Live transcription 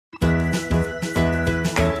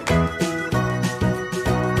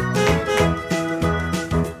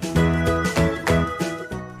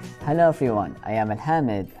Hello everyone, I am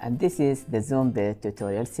Alhamid and this is the ZOOMBIT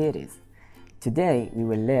tutorial series. Today we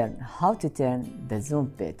will learn how to turn the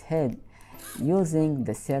ZOOMBIT head using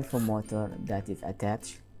the servo motor that is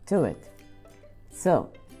attached to it.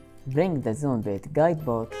 So, bring the ZOOMBIT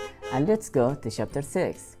guidebook and let's go to chapter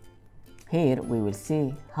 6. Here we will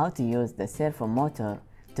see how to use the servo motor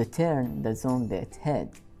to turn the ZOOMBIT head.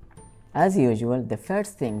 As usual, the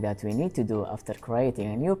first thing that we need to do after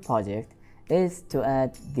creating a new project is to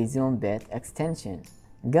add the ZOOMBIT extension.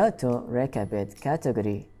 Go to Rekabit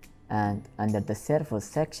category and under the servos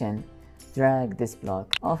section, drag this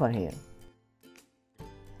block over here.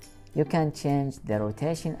 You can change the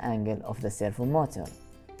rotation angle of the servo motor.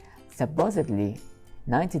 Supposedly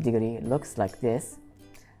 90 degree looks like this,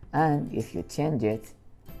 and if you change it,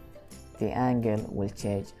 the angle will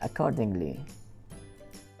change accordingly.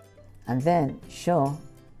 And then show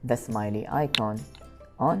the smiley icon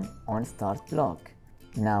on start block.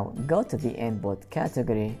 Now go to the input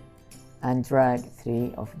category and drag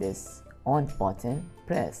 3 of this on button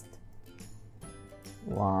pressed.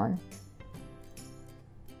 1,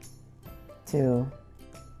 2,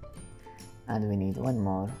 and we need one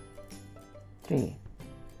more, 3.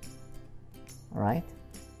 Alright,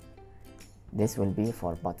 this will be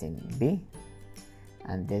for button B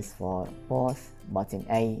and this for both button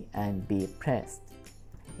A and B pressed.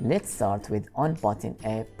 Let's start with on button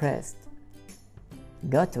A pressed.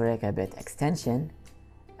 Go to Rekabit extension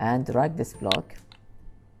and drag this block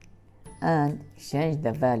and change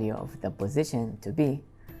the value of the position to be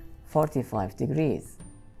 45 degrees.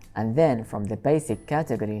 And then from the basic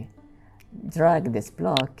category, drag this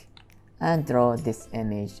block and draw this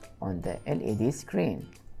image on the LED screen.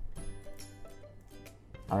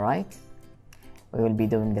 Alright, we will be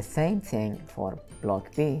doing the same thing for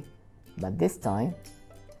block B, but this time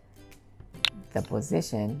the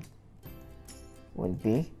position will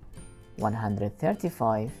be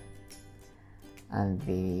 135 and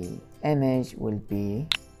the image will be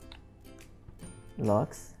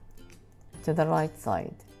looks to the right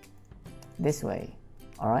side this way.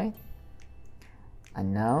 Alright,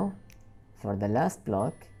 and now for the last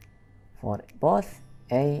block, for both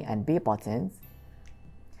A and B buttons,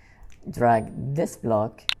 drag this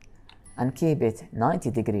block and keep it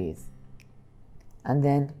 90 degrees and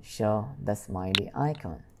then show the smiley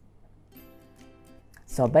icon.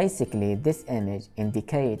 So basically this image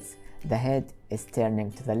indicates the head is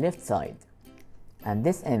turning to the left side and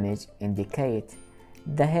this image indicates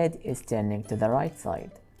the head is turning to the right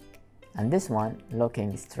side and this one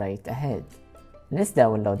looking straight ahead. Let's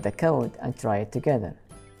download the code and try it together.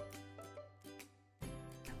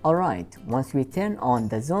 Alright, once we turn on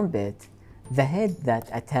the ZOOMBIT, the head that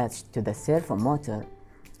attached to the servo motor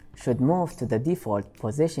should move to the default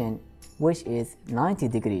position, which is 90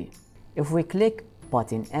 degrees. If we click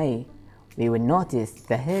button A, we will notice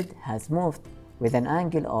the head has moved with an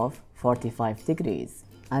angle of 45 degrees.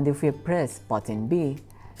 And if we press button B,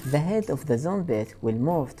 the head of the ZOOMBIT will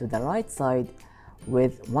move to the right side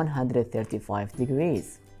with 135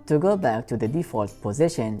 degrees. To go back to the default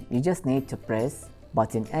position, you just need to press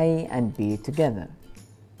button A and B together.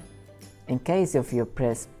 In case if you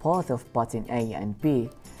press both of button A and B,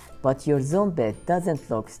 but your ZOOMBIT doesn't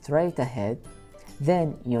look straight ahead,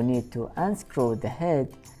 then you need to unscrew the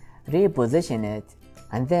head, reposition it,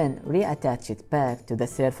 and then reattach it back to the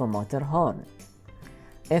servo motor horn.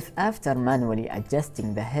 If after manually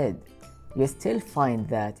adjusting the head, you still find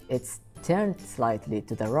that it's turned slightly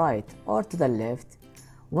to the right or to the left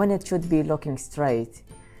when it should be looking straight,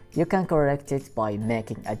 you can correct it by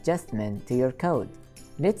making adjustment to your code.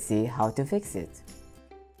 Let's see how to fix it.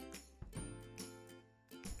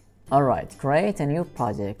 Alright, create a new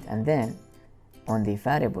project and then on the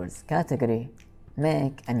variables category,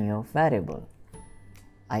 make a new variable.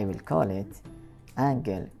 I will call it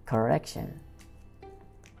angle correction.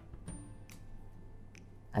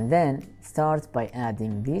 And then start by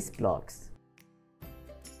adding these blocks.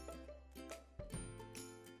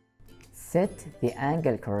 Set the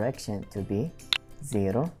angle correction to be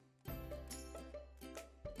 0.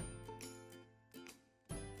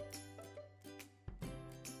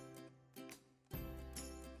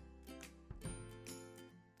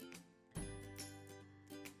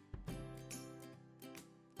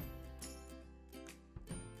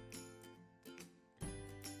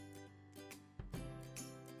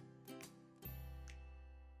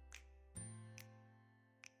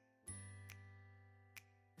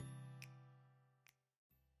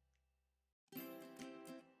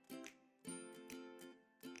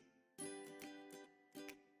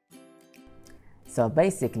 So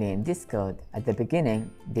basically in this code, at the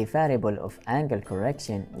beginning, the variable of angle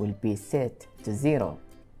correction will be set to 0.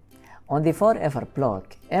 On the forever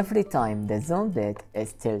block, every time the zoom bit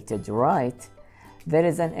is tilted right, there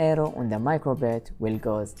is an arrow on the microbit will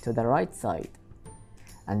go to the right side.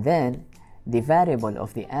 And then the variable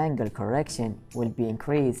of the angle correction will be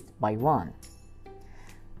increased by 1.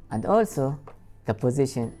 And also, the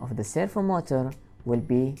position of the servomotor will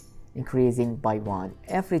be increasing by 1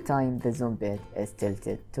 every time the zoom bit is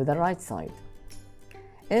tilted to the right side.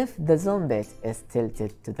 If the zoom bit is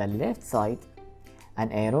tilted to the left side,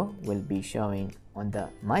 an arrow will be showing on the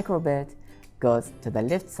microbit goes to the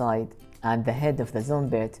left side, and the head of the zoom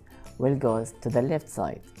bit will go to the left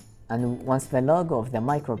side. And once the logo of the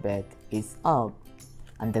microbit is up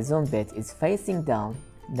and the zoom bit is facing down,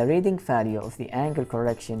 the reading value of the angle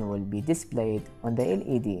correction will be displayed on the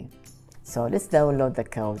LED. So let's download the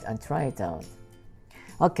code and try it out.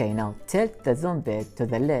 Okay, now tilt the zoom bit to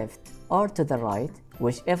the left or to the right,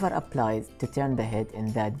 whichever applies to turn the head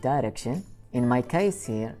in that direction. In my case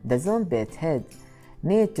here, the zoom bit head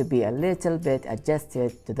needs to be a little bit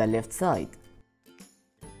adjusted to the left side.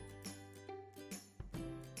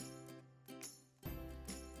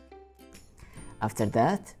 After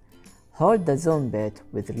that, hold the zoom bit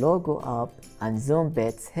with logo up and zoom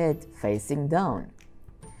bit's head facing down,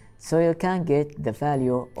 so you can get the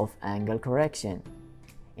value of angle correction.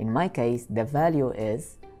 In my case, the value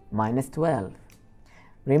is -12.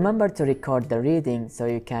 Remember to record the reading so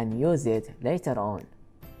you can use it later on.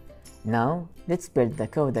 Now, let's build the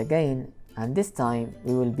code again, and this time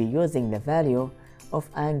we will be using the value of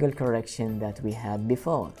angle correction that we had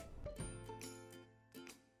before.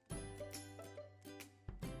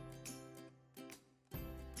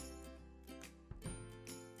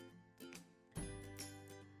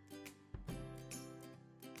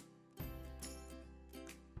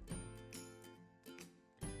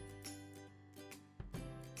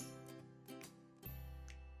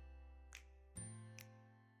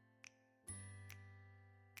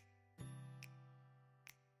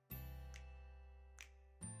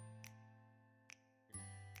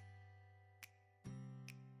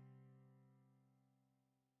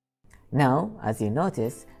 Now, as you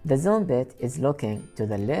notice, the zoom bit is looking to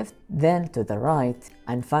the left, then to the right,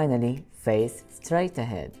 and finally face straight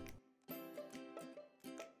ahead.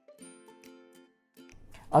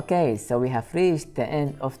 Okay, so we have reached the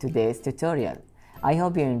end of today's tutorial. I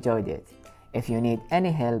hope you enjoyed it. If you need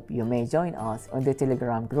any help, you may join us on the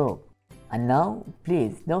Telegram group. And now,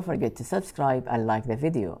 please don't forget to subscribe and like the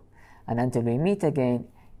video. And until we meet again,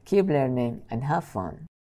 keep learning and have fun.